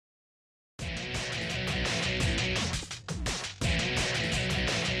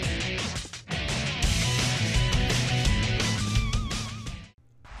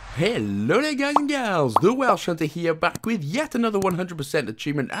Hello there guys and gals, the Welsh Hunter here, back with yet another 100%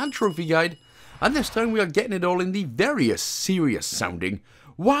 achievement and trophy guide, and this time we are getting it all in the very serious sounding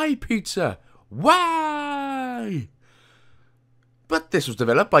Why Pizza? Why? But this was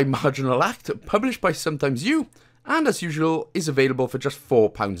developed by Marginal Act, published by Sometimes You, and as usual is available for just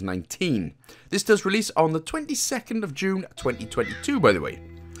 £4.19. This does release on the 22nd of June 2022 by the way.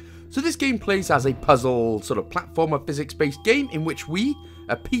 So this game plays as a puzzle sort of platformer physics-based game in which we,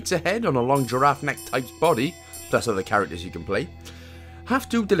 a pizza head on a long giraffe neck type's body, plus other characters you can play, have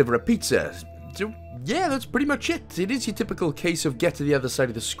to deliver a pizza. So yeah, that's pretty much it. It is your typical case of get to the other side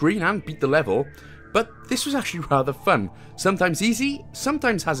of the screen and beat the level, but this was actually rather fun. Sometimes easy,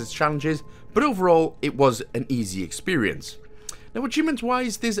 sometimes has its challenges, but overall it was an easy experience. Now achievement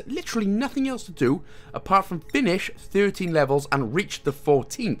wise, there's literally nothing else to do apart from finish 13 levels and reach the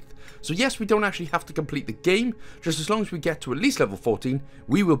 14th. So yes, we don't actually have to complete the game, just as long as we get to at least level 14,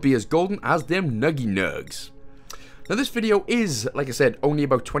 we will be as golden as them nuggy nugs. Now this video is, like I said, only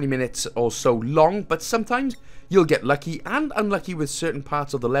about 20 minutes or so long, but sometimes you'll get lucky and unlucky with certain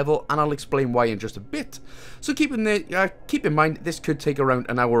parts of the level, and I'll explain why in just a bit. So keep in mind, this could take around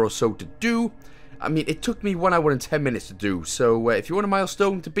an hour or so to do. I mean, it took me 1 hour and 10 minutes to do, so if you want a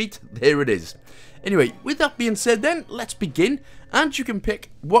milestone to beat, there it is. Anyway, with that being said then, let's begin, and you can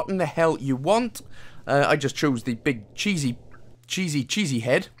pick what in the hell you want. I just chose the big cheesy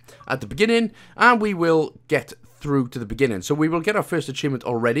head at the beginning, and we will get through to the beginning. So we will get our first achievement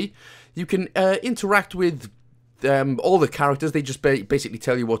already. You can interact with all the characters, they just basically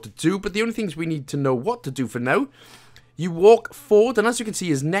tell you what to do, but the only things we need to know what to do for now, you walk forward, and as you can see,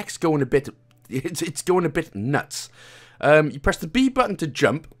 his neck's going a bit... It's going a bit nuts. You press the B button to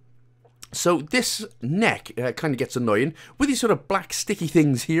jump. So this neck kind of gets annoying. With these sort of black sticky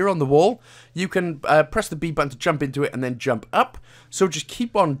things here on the wall, you can press the B button to jump into it and then jump up. So just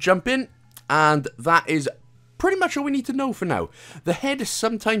keep on jumping, and that is pretty much all we need to know for now. The head,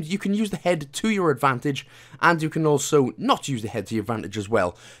 sometimes you can use the head to your advantage, and you can also not use the head to your advantage as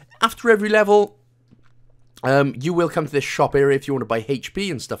well. After every level... you will come to this shop area if you want to buy HP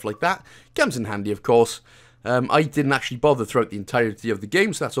and stuff like that. Comes in handy, of course. I didn't actually bother throughout the entirety of the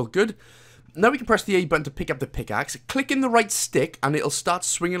game, so that's all good. Now we can press the A button to pick up the pickaxe. Click in the right stick, and it'll start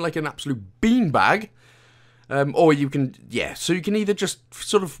swinging like an absolute beanbag. Or you can, yeah, so you can either just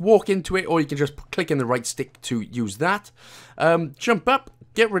sort of walk into it, or you can just click in the right stick to use that. Jump up.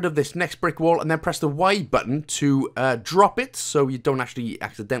 Get rid of this next brick wall and then press the Y button to drop it so you don't actually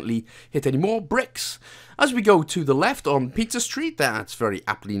accidentally hit any more bricks. As we go to the left on Pizza Street, that's very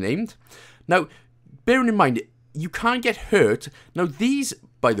aptly named. Now, bearing in mind, you can't get hurt. Now these,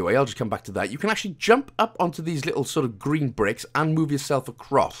 by the way, I'll just come back to that. You can actually jump up onto these little sort of green bricks and move yourself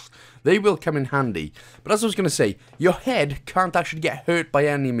across. They will come in handy. But as I was going to say, your head can't actually get hurt by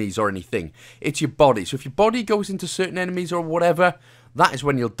enemies or anything. It's your body. So if your body goes into certain enemies or whatever... that is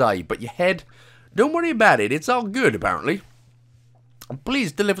when you'll die, but your head, don't worry about it, it's all good apparently.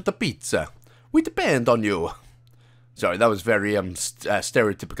 Please deliver the pizza. We depend on you. Sorry, that was very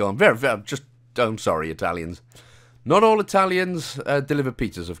stereotypical. I'm sorry, Italians. Not all Italians deliver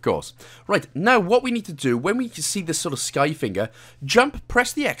pizzas, of course. Right, now what we need to do, when we see this sort of sky finger, jump,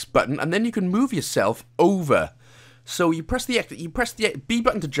 press the X button, and then you can move yourself over. So you press the B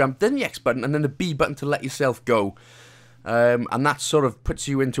button to jump, then the X button, and then the B button to let yourself go. And that sort of puts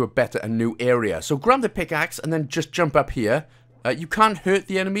you into a new area. So grab the pickaxe and then just jump up here. You can't hurt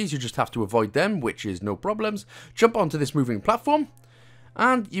the enemies, you just have to avoid them, which is no problems. Jump onto this moving platform,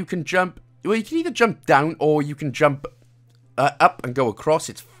 and you can jump, well, you can either jump down or you can jump up and go across.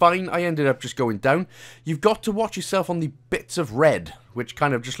 It's fine, I ended up just going down. You've got to watch yourself on the bits of red, which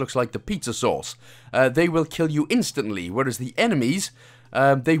kind of just looks like the pizza sauce. They will kill you instantly, whereas the enemies...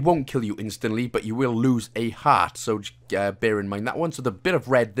 they won't kill you instantly, but you will lose a heart, so just, bear in mind that one. So the bit of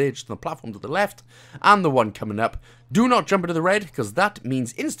red there, just on the platform to the left, and the one coming up. Do not jump into the red, because that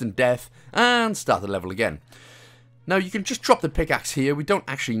means instant death, and start the level again. Now, you can just drop the pickaxe here. We don't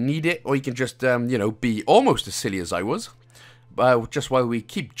actually need it, or you can just, you know, be almost as silly as I was, just while we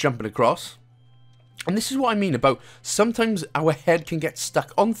keep jumping across. And this is what I mean about sometimes our head can get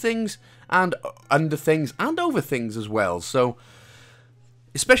stuck on things, and under things, and over things as well, so...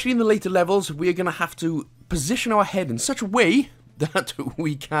 especially in the later levels, we're going to have to position our head in such a way that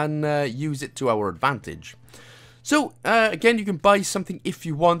we can use it to our advantage. So, again, you can buy something if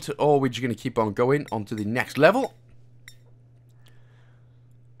you want, or we're just going to keep on going on to the next level.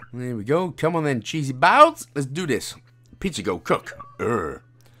 There we go. Come on then, cheesy bows. Let's do this. Pizza go cook.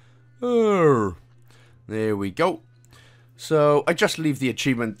 There we go. So, I just leave the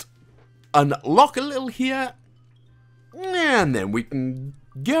achievement unlock a little here. And then we can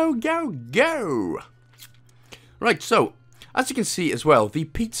Go, go, go! Right, so, as you can see as well, the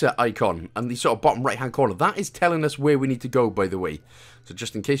pizza icon and the sort of bottom right-hand corner, that is telling us where we need to go, by the way. So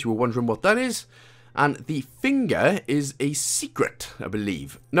just in case you were wondering what that is. And the finger is a secret, I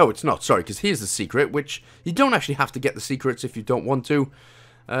believe. No, it's not, sorry, because here's the secret, which you don't actually have to get the secrets if you don't want to.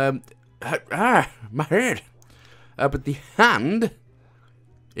 My head. But the hand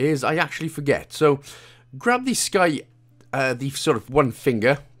is, I actually forget. So, grab the sky, the sort of one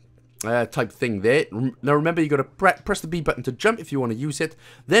finger type thing there. Now remember, you got to press the B button to jump if you want to use it.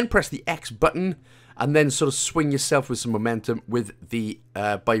 Then press the X button, and then sort of swing yourself with some momentum with the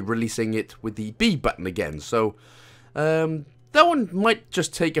by releasing it with the B button again. So that one might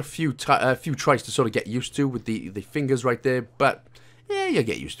just take a few tries to sort of get used to with the fingers right there, but yeah, you'll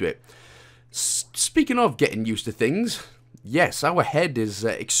get used to it. Speaking of getting used to things, yes, our head is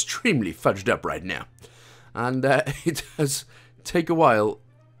extremely fudged up right now, and it does take a while.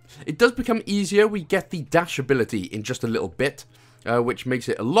 It does become easier. We get the dash ability in just a little bit, which makes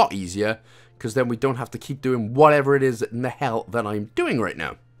it a lot easier, because then we don't have to keep doing whatever it is in the hell that I'm doing right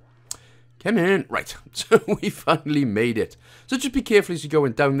now. Come in. Right, so we finally made it. So just be careful as you're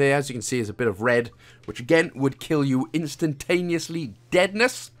going down there. As you can see, there's a bit of red, which again would kill you instantaneously.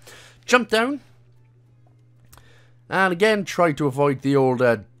 Deadness. Jump down. And again, try to avoid the old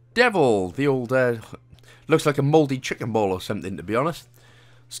devil. The old, looks like a mouldy chicken ball or something, to be honest.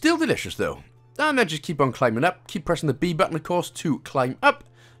 Still delicious, though. And then just keep on climbing up. Keep pressing the B button, of course, to climb up.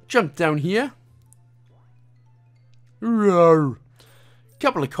 Jump down here. Roar.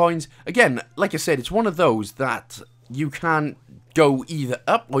 Couple of coins. Again, like I said, it's one of those that you can go either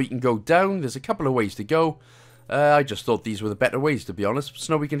up or you can go down. There's a couple of ways to go. I just thought these were the better ways, to be honest.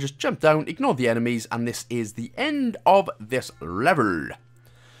 So now we can just jump down, ignore the enemies, and this is the end of this level.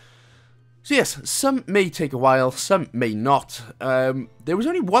 So yes, some may take a while, some may not. There was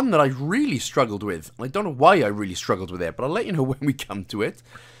only one that I really struggled with. I don't know why I really struggled with it, but I'll let you know when we come to it.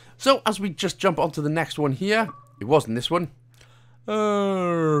 So, as we just jump onto the next one here, it wasn't this one.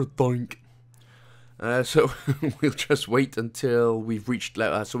 Doink. So, we'll just wait until we've reached,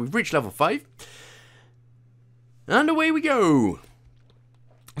 we've reached level 5. And away we go.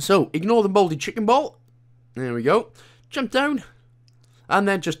 So, ignore the mouldy chicken ball. There we go. Jump down. And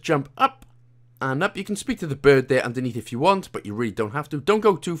then just jump up. And up. You can speak to the bird there underneath if you want, but you really don't have to. Don't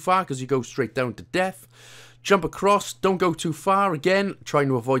go too far, because you go straight down to death. Jump across. Don't go too far. Again, trying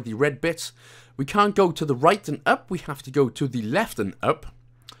to avoid the red bits. We can't go to the right and up. We have to go to the left and up,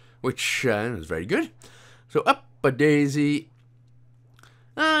 which is very good. So up a daisy.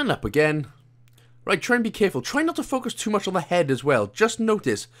 And up again. Right, try and be careful. Try not to focus too much on the head as well. Just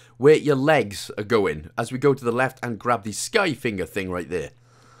notice where your legs are going as we go to the left and grab the sky finger thing right there.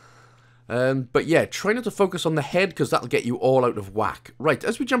 But yeah, try not to focus on the head, because that'll get you all out of whack. Right,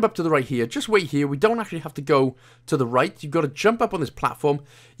 as we jump up to the right here, just wait here. We don't actually have to go to the right. You've got to jump up on this platform.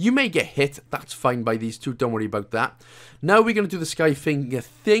 You may get hit. That's fine by these two. Don't worry about that. Now we're going to do the sky finger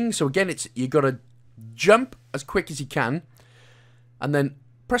thing. So again, you've got to jump as quick as you can. And then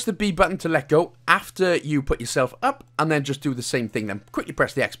press the B button to let go after you put yourself up, and then just do the same thing. Then quickly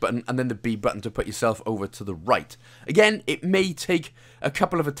press the X button and then the B button to put yourself over to the right. Again, it may take a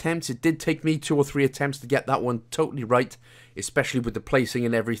couple of attempts. It did take me 2 or 3 attempts to get that one totally right, especially with the placing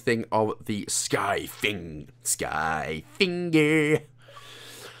and everything of the sky finger.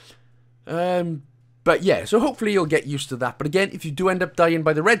 But yeah, so hopefully you'll get used to that. But again, if you do end up dying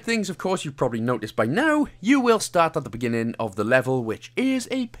by the red things, of course, you've probably noticed by now, you will start at the beginning of the level, which is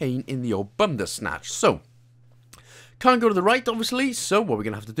a pain in the old bum to snatch. So, can't go to the right, obviously, so what we're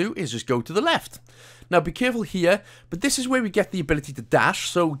going to have to do is just go to the left. Now, be careful here, but this is where we get the ability to dash.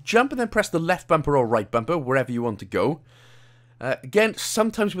 So, jump and then press the left bumper or right bumper, wherever you want to go. Again,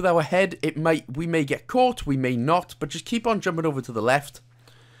 sometimes with our head, we may get caught, we may not, but just keep on jumping over to the left.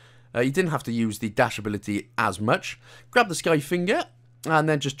 You didn't have to use the dash ability as much. Grab the sky finger, and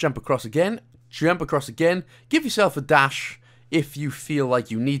then just jump across again. Jump across again. Give yourself a dash if you feel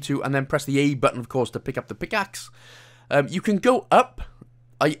like you need to, and then press the A button, of course, to pick up the pickaxe. You can go up.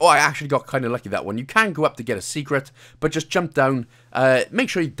 I actually got kind of lucky that one. You can go up to get a secret, but just jump down. Make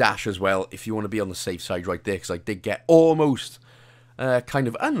sure you dash as well if you want to be on the safe side right there, because I did get almost kind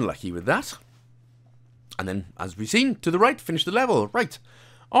of unlucky with that. And then, as we've seen, to the right, finish the level. Right.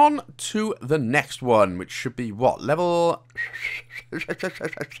 On to the next one, which should be, what, level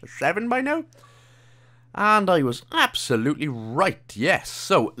 7 by now? And I was absolutely right, yes.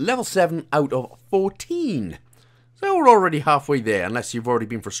 So, level 7 out of 14. So we're already halfway there, unless you've already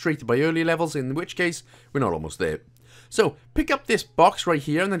been frustrated by early levels, in which case, we're not almost there. So, pick up this box right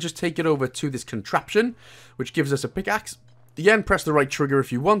here, and then just take it over to this contraption, which gives us a pickaxe. Again, press the right trigger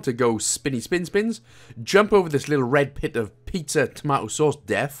if you want to go spinny spins. Jump over this little red pit of pizza tomato sauce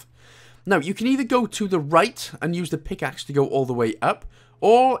death. Now, you can either go to the right and use the pickaxe to go all the way up,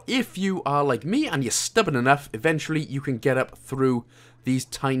 or if you are like me and you're stubborn enough, eventually you can get up through these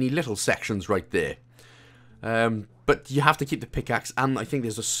tiny little sections right there. But you have to keep the pickaxe, and I think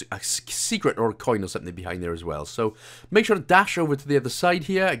there's a secret or a coin or something behind there as well. So make sure to dash over to the other side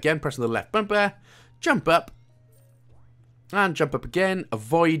here. Again, pressing the left bumper. Jump up. And jump up again.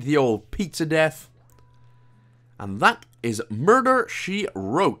 Avoid the old pizza death. And that is Murder, She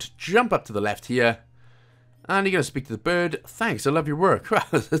Wrote. Jump up to the left here. And you're going to speak to the bird. Thanks, I love your work.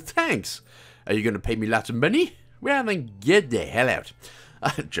 Thanks. Are you going to pay me lots of money? Well, then get the hell out.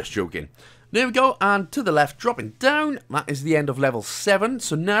 Just joking. There we go, and to the left, dropping down. That is the end of level 7.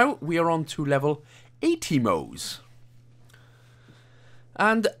 So now we are on to level 80-mos.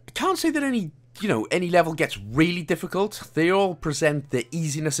 And I can't say that any level gets really difficult. They all present their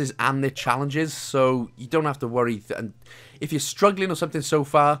easinesses and their challenges, so you don't have to worry. And if you're struggling or something so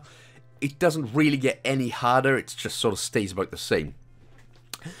far, it doesn't really get any harder. It just sort of stays about the same.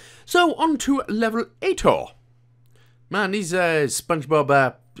 So on to level 80. Man, these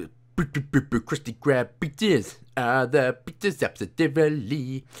SpongeBob Krusty Krab pizzas are the pizzas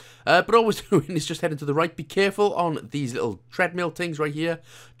absolutely. But all we're doing is just heading to the right. Be careful on these little treadmill things right here.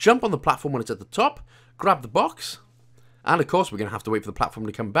 Jump on the platform when it's at the top. Grab the box. And of course, we're going to have to wait for the platform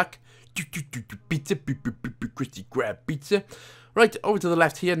to come back. Pizza, Krusty Krab pizza. Right, over to the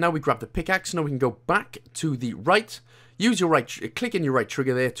left here. Now we grab the pickaxe. Now we can go back to the right. Use your right, click in your right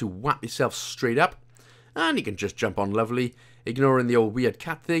trigger there to whap yourself straight up. And you can just jump on lovely, ignoring the old weird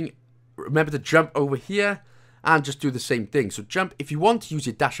cat thing. Remember to jump over here and just do the same thing. So jump, if you want to use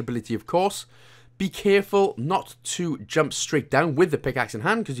your dash ability, of course. Be careful not to jump straight down with the pickaxe in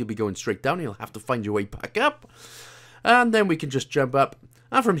hand, because you'll be going straight down. You'll have to find your way back up. And then we can just jump up.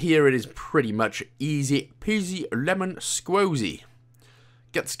 And from here it is pretty much easy peasy lemon squozy.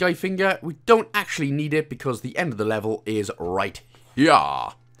 Get the sky finger. We don't actually need it because the end of the level is right here.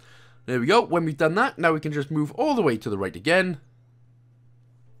 There we go. When we've done that, now we can just move all the way to the right again.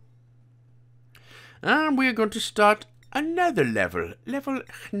 And we're going to start another level. Level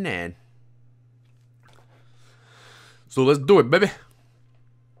 9. So let's do it, baby.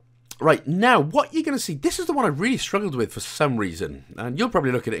 Right, now, what you're going to see, this is the one I really struggled with for some reason. And you'll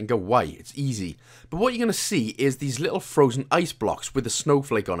probably look at it and go, why? It's easy. But what you're going to see is these little frozen ice blocks with a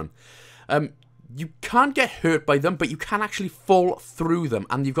snowflake on them. You can't get hurt by them, but you can actually fall through them.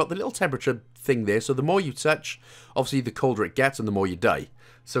 And you've got the little temperature thing there. So the more you touch, obviously the colder it gets and the more you die.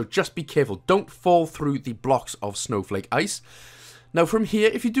 So just be careful. Don't fall through the blocks of snowflake ice. Now from here,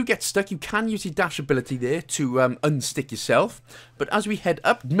 if you do get stuck, you can use your dash ability there to unstick yourself. But as we head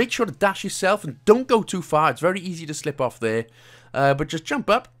up, make sure to dash yourself and don't go too far. It's very easy to slip off there. But just jump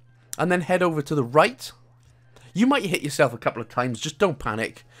up and then head over to the right. You might hit yourself a couple of times. Just don't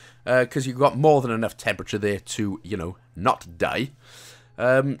panic because you've got more than enough temperature there to, not die.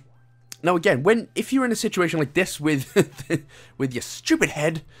 Now again, if you're in a situation like this with with your stupid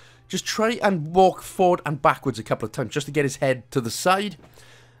head, just try and walk forward and backwards a couple of times just to get his head to the side.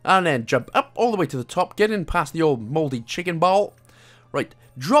 And then jump up all the way to the top, get in past the old mouldy chicken ball. Right,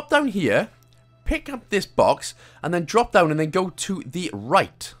 drop down here, pick up this box, and then drop down and then go to the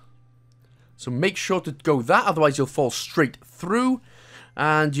right. So make sure to go that, otherwise you'll fall straight through.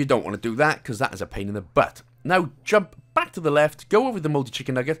 And you don't want to do that because that is a pain in the butt. Now jump back to the left, go over the mouldy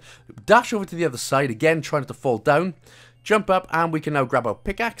chicken nugget, dash over to the other side, again try not to fall down. Jump up and we can now grab our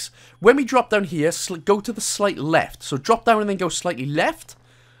pickaxe. When we drop down here, go to the slight left. So drop down and then go slightly left.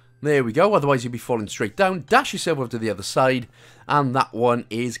 There we go, otherwise you'll be falling straight down. Dash yourself over to the other side and that one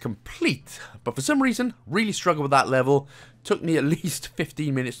is complete. But for some reason, really struggled with that level. Took me at least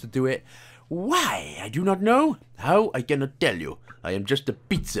 15 minutes to do it. Why? I do not know. How? I cannot tell you. I am just a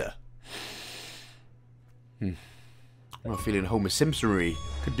pizza. I'm feeling Homer Simpson-y.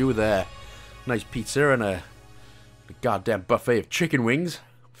 Could do with a nice pizza and a goddamn buffet of chicken wings.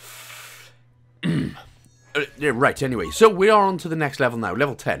 Right, anyway. So we are on to the next level now.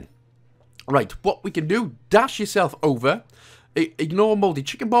 Level 10. Right, what we can do, dash yourself over, ignore mouldy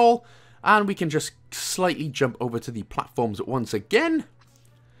chicken ball, and we can just slightly jump over to the platforms once again.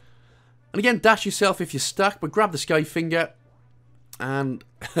 And again, dash yourself if you're stuck, but grab the sky finger. And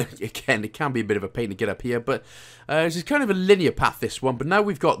again, it can be a bit of a pain to get up here, but this is kind of a linear path, this one. But now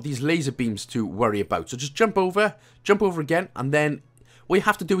we've got these laser beams to worry about. So just jump over again, and then what you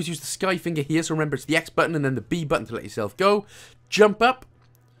have to do is use the sky finger here. So remember, it's the X button and then the B button to let yourself go. Jump up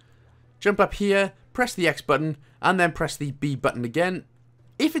here, press the X button, and then press the B button again.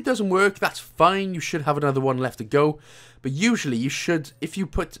 If it doesn't work, that's fine. You should have another one left to go. But usually you should, if you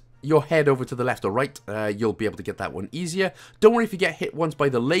put your head over to the left or right, you'll be able to get that one easier. Don't worry if you get hit once by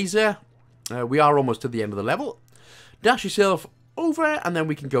the laser. We are almost to the end of the level. Dash yourself over, and then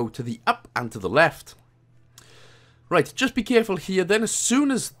we can go to the up and to the left. Right, just be careful here then. As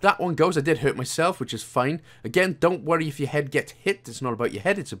soon as that one goes, I did hurt myself, which is fine. Again, don't worry if your head gets hit. It's not about your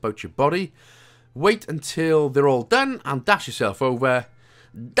head, it's about your body. Wait until they're all done and dash yourself over.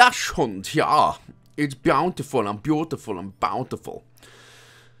 Dash hunt, yeah. It's bountiful and beautiful and bountiful.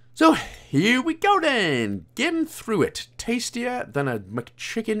 So, here we go then. Getting through it. Tastier than a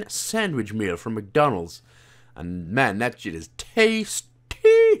McChicken sandwich meal from McDonald's. And man, that shit is tasty.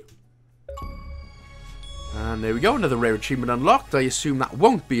 And there we go, another rare achievement unlocked. I assume that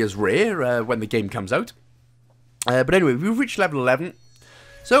won't be as rare when the game comes out. But anyway, we've reached level 11.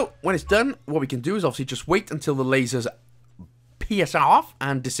 So, when it's done, what we can do is obviously just wait until the lasers pierce off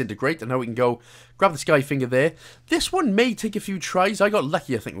and disintegrate. And now we can go grab the sky finger there. This one may take a few tries. I got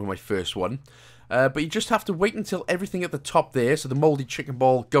lucky, I think, with my first one. But you just have to wait until everything at the top there, so the moldy chicken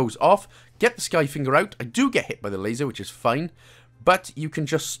ball goes off. Get the sky finger out. I do get hit by the laser, which is fine. But you can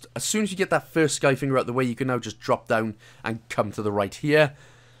just, as soon as you get that first sky finger out the way, you can now just drop down and come to the right here.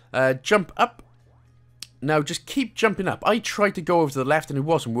 Jump up. Now, just keep jumping up. I tried to go over to the left and it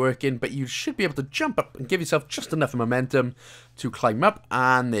wasn't working, but you should be able to jump up and give yourself just enough momentum to climb up.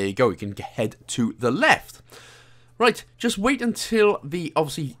 And there you go, you can head to the left. Right, just wait until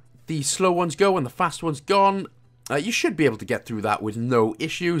obviously, the slow ones go and the fast ones gone. You should be able to get through that with no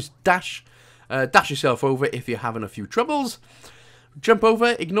issues. Dash yourself over if you're having a few troubles. Jump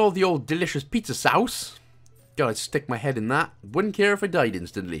over, ignore the old delicious pizza sauce. Gotta stick my head in that. Wouldn't care if I died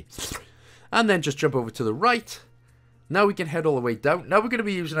instantly. And then just jump over to the right. Now we can head all the way down. Now we're going to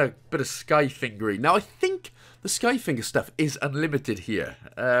be using a bit of sky fingering. Now I think the sky finger stuff is unlimited here.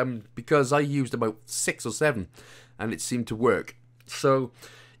 Because I used about 6 or 7 and it seemed to work. So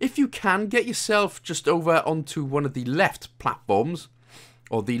if you can, get yourself just over onto one of the left platforms.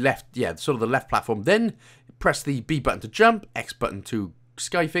 Or the left, yeah, sort of the left platform. Then press the B button to jump, X button to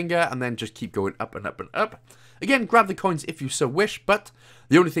sky finger, and then just keep going up and up and up. Again, grab the coins if you so wish, but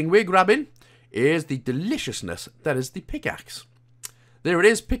the only thing we're grabbing is the deliciousness that is the pickaxe. There it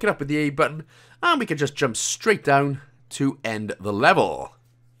is, pick it up with the A button, and we can just jump straight down to end the level.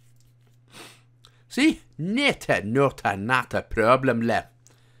 See? Neta nota nata problem le.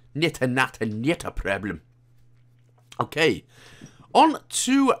 Neta nata neta problem. Okay. On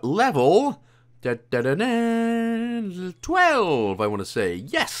to level 12, I want to say.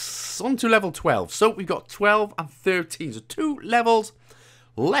 Yes, on to level 12. So we've got 12 and 13. So 2 levels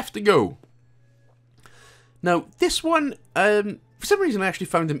left to go. Now, this one, for some reason I actually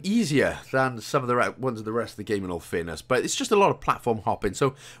found them easier than some of the ones of the rest of the game, in all fairness. But it's just a lot of platform hopping.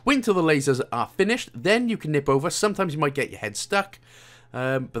 So wait until the lasers are finished. Then you can nip over. Sometimes you might get your head stuck.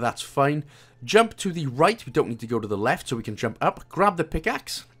 But that's fine. Jump to the right. We don't need to go to the left, so we can jump up. Grab the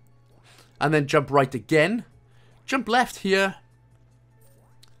pickaxe. And then jump right again. Jump left here.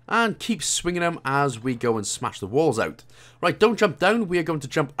 And keep swinging them as we go and smash the walls out. Right, don't jump down. We are going to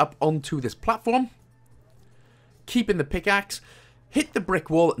jump up onto this platform. Keep in the pickaxe. Hit the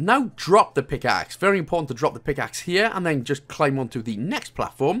brick wall. Now drop the pickaxe. Very important to drop the pickaxe here. And then just climb onto the next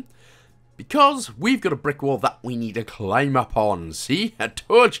platform. Because we've got a brick wall that we need to climb up on. See? I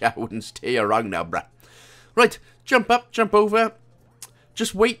told you I wouldn't stay around now, bruh. Right, jump up, jump over.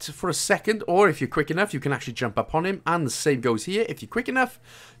 Just wait for a second, or if you're quick enough, you can actually jump up on him. And the same goes here. If you're quick enough,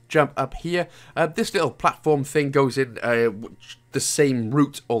 jump up here. This little platform thing goes in the same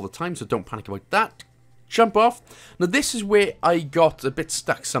route all the time, so don't panic about that. Jump off. Now, this is where I got a bit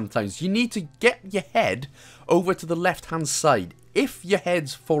stuck sometimes. You need to get your head over to the left-hand side. If your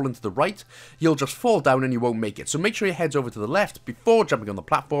head's fallen to the right, you'll just fall down and you won't make it. So make sure your head's over to the left before jumping on the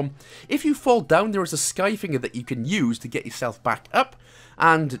platform. If you fall down, there is a sky finger that you can use to get yourself back up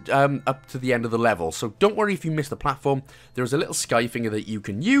and up to the end of the level. So don't worry if you miss the platform. There's a little sky finger that you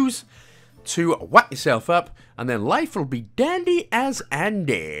can use to whack yourself up, and then life will be dandy as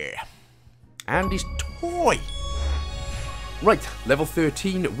Andy. Andy's toy. Right, level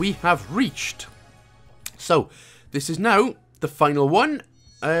 13 we have reached. So this is now the final one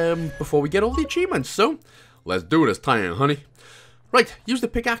before we get all the achievements. So let's do this time, honey. Right, use the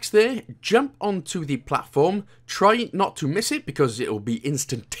pickaxe there, jump onto the platform, try not to miss it because it will be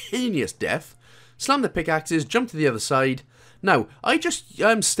instantaneous death. Slam the pickaxes, jump to the other side. Now, I just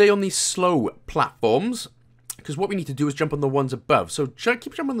stay on these slow platforms because what we need to do is jump on the ones above. So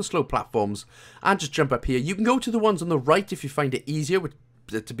keep jumping on the slow platforms and just jump up here. You can go to the ones on the right if you find it easier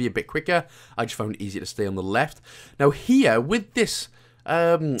to be a bit quicker. I just found it easier to stay on the left. Now here, with this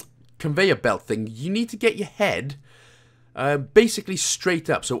conveyor belt thing, you need to get your head basically straight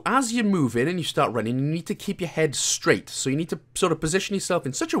up. So as you move in and you start running, you need to keep your head straight. So you need to sort of position yourself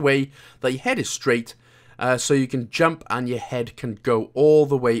in such a way that your head is straight, so you can jump and your head can go all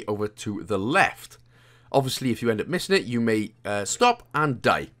the way over to the left. Obviously, if you end up missing it, you may stop and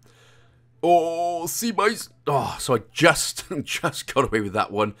die. Oh, see, boys. Oh, so I just got away with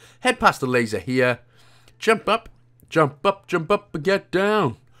that one. Head past the laser here. Jump up, jump up, jump up, and get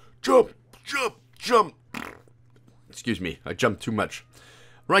down. Jump, jump, jump. Excuse me, I jumped too much.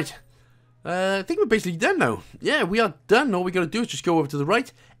 Right. I think we're basically done now. Yeah, we are done. All we got to do is just go over to the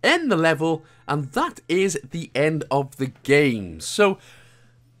right, end the level, and that is the end of the game. So,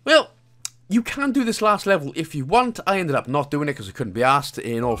 well, you can do this last level if you want. I ended up not doing it because I couldn't be asked,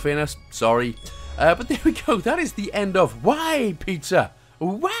 in all fairness. Sorry. But there we go. That is the end of Why, Pizza?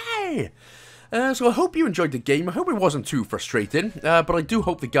 Why? So I hope you enjoyed the game. I hope it wasn't too frustrating. But I do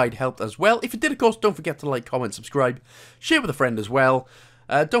hope the guide helped as well. If it did, of course, don't forget to like, comment, subscribe. Share with a friend as well.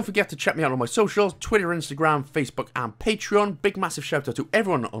 Don't forget to check me out on my socials. Twitter, Instagram, Facebook, and Patreon. Big, massive shout out to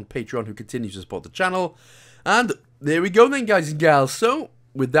everyone on Patreon who continues to support the channel. And there we go then, guys and gals. So,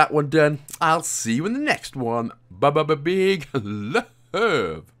 with that one done, I'll see you in the next one. Bye-bye, big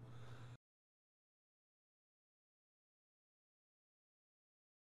love.